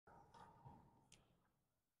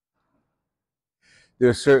There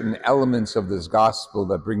are certain elements of this gospel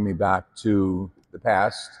that bring me back to the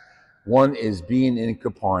past. One is being in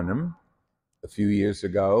Capernaum a few years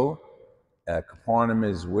ago. Capernaum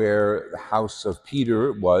is where the house of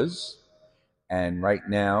Peter was, and right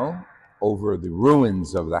now, over the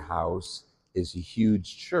ruins of the house is a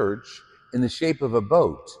huge church in the shape of a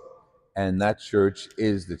boat, and that church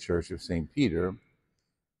is the Church of St. Peter.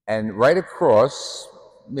 And right across,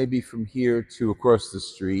 maybe from here to across the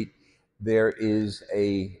street, there is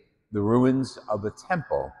the ruins of a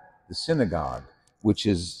temple, the synagogue, which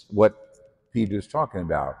is what Peter's talking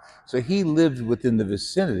about. So he lived within the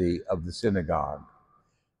vicinity of the synagogue.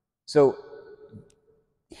 So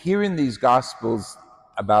hearing these gospels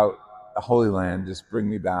about the Holy Land just bring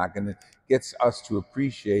me back, and it gets us to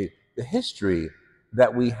appreciate the history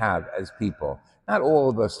that we have as people. Not all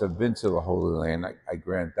of us have been to the Holy Land, I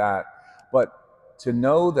grant that, but to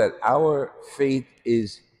know that our faith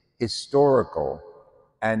is historical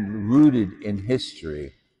and rooted in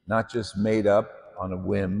history, not just made up on a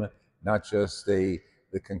whim, not just the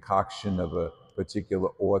concoction of a particular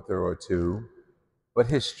author or two, but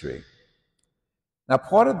history. Now,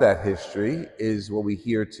 part of that history is what we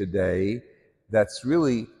hear today that's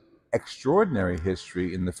really extraordinary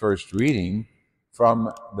history in the first reading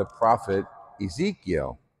from the prophet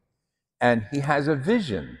Ezekiel. And he has a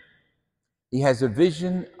vision. He has a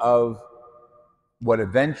vision of what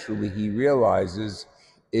eventually he realizes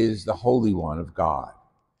is the Holy One of God.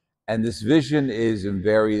 And this vision is in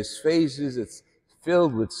various phases. It's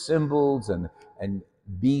filled with symbols and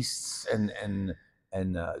beasts and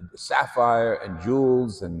sapphire and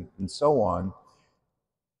jewels and so on.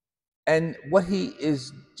 And what he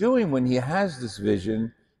is doing when he has this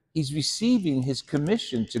vision, he's receiving his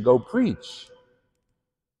commission to go preach.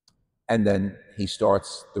 And then he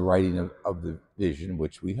starts the writing of the vision,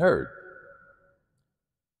 which we heard.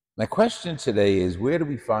 My question today is, where do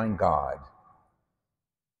we find God?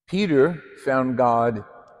 Peter found God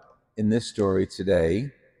in this story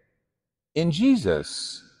today in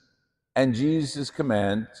Jesus. And Jesus'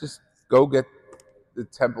 command, just go get the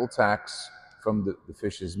temple tax from the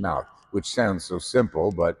fish's mouth, which sounds so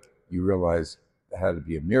simple, but you realize that had to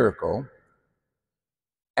be a miracle.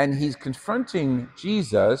 And he's confronting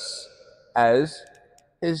Jesus as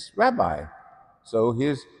his rabbi. So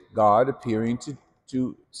here's God appearing to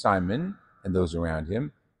Simon and those around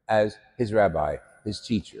him as his rabbi, his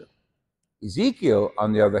teacher. Ezekiel,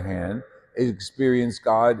 on the other hand, experienced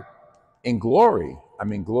God in glory. I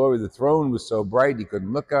mean, glory, the throne was so bright he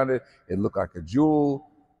couldn't look on it. It looked like a jewel.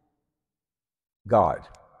 God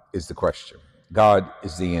is the question. God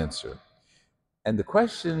is the answer. And the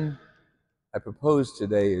question I propose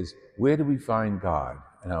today is, where do we find God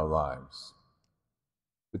in our lives?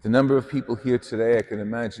 With the number of people here today, I can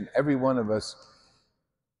imagine every one of us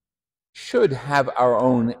should have our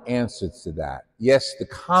own answer to that. Yes, the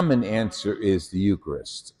common answer is the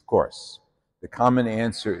Eucharist, of course. The common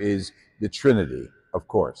answer is the Trinity, of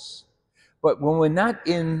course. But when we're not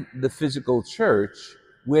in the physical church,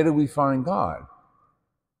 where do we find God?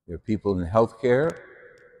 There are people in healthcare.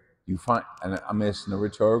 You find, and I'm asking a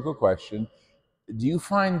rhetorical question, do you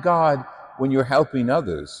find God when you're helping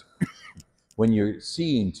others, when you're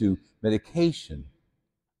seeing to medication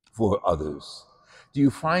for others? Do you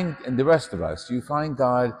find, and the rest of us, do you find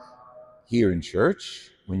God here in church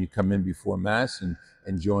when you come in before Mass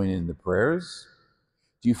and join in the prayers?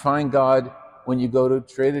 Do you find God when you go to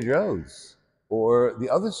Trader Joe's or the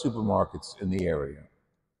other supermarkets in the area?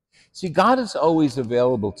 See, God is always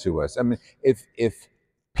available to us. I mean, if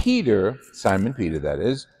Peter, Simon Peter that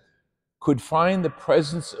is, could find the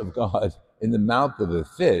presence of God in the mouth of a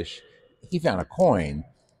fish, he found a coin,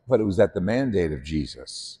 but it was at the mandate of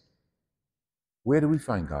Jesus. Where do we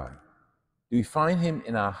find God? Do we find him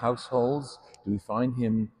in our households? Do we find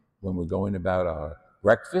him when we're going about our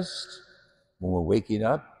breakfast, when we're waking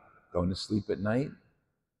up, going to sleep at night?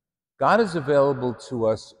 God is available to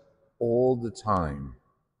us all the time.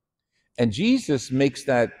 And Jesus makes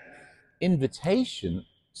that invitation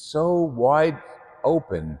so wide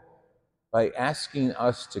open by asking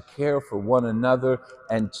us to care for one another,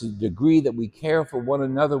 and to the degree that we care for one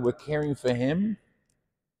another, we're caring for him.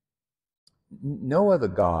 No other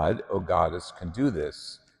god or goddess can do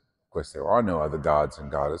this. Of course, there are no other gods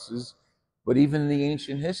and goddesses, but even in the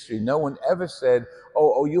ancient history, no one ever said,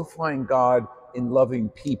 oh, you'll find God in loving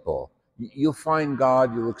people. You'll find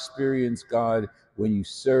God, you'll experience God when you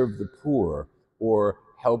serve the poor, or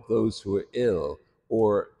help those who are ill,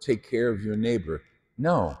 or take care of your neighbor.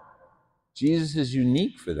 No, Jesus is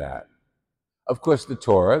unique for that. Of course, the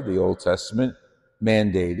Torah, the Old Testament,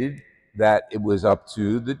 mandated that it was up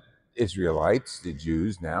to the Israelites, the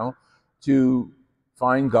Jews now, to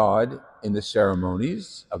find God in the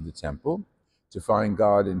ceremonies of the temple, to find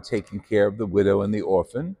God in taking care of the widow and the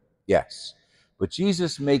orphan, yes. But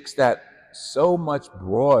Jesus makes that so much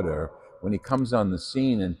broader when he comes on the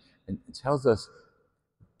scene and tells us,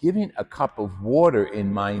 giving a cup of water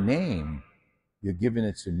in my name, you're giving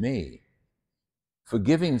it to me.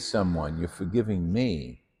 Forgiving someone, you're forgiving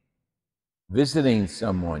me. Visiting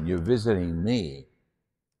someone, you're visiting me.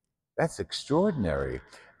 That's extraordinary.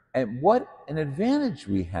 And what an advantage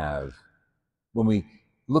we have when we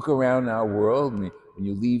look around our world, when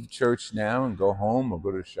you leave church now and go home or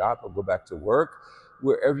go to shop or go back to work,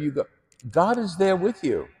 wherever you go, God is there with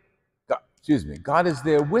you. God is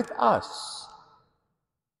there with us.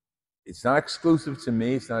 It's not exclusive to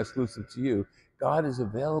me, it's not exclusive to you. God is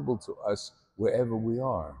available to us wherever we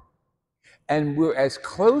are. And we're as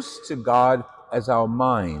close to God as our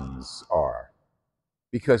minds are,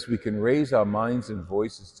 because we can raise our minds and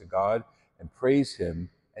voices to God and praise Him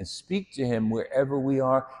and speak to Him wherever we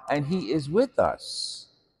are, and He is with us.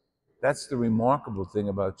 That's the remarkable thing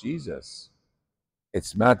about Jesus.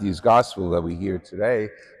 It's Matthew's gospel that we hear today,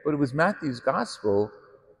 but it was Matthew's gospel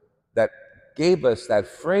that gave us that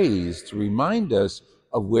phrase to remind us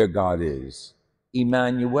of where God is.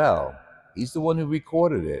 Emmanuel. He's the one who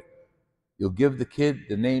recorded it. You'll give the kid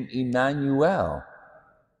the name Emmanuel,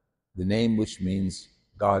 the name which means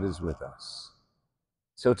God is with us.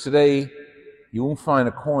 So today, you won't find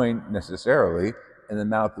a coin necessarily in the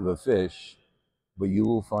mouth of a fish, but you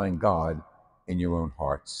will find God in your own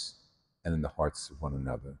hearts and in the hearts of one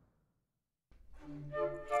another.